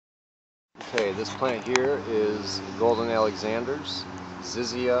Okay, this plant here is Golden Alexander's,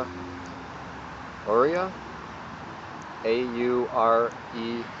 Zizia aurea, A-U-R-E-A.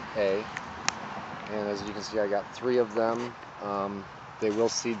 And as you can see, I got 3 of them. They will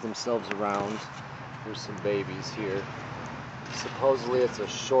seed themselves around. Here's some babies here. Supposedly it's a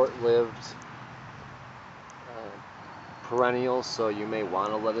short-lived perennial, so you may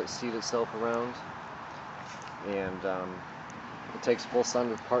want to let it seed itself around. And it takes full sun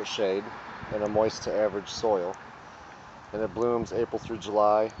with part shade and a moist to average soil. And it blooms April through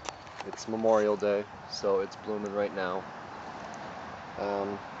July. It's Memorial Day, so it's blooming right now.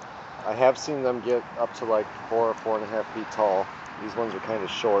 I have seen them get up to like 4 or 4.5 feet tall. These ones are kind of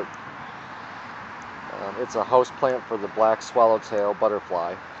short. It's a host plant for the black swallowtail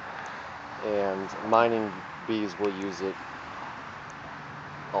butterfly, and mining bees will use it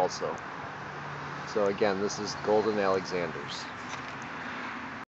also. So again, this is Golden Alexander's.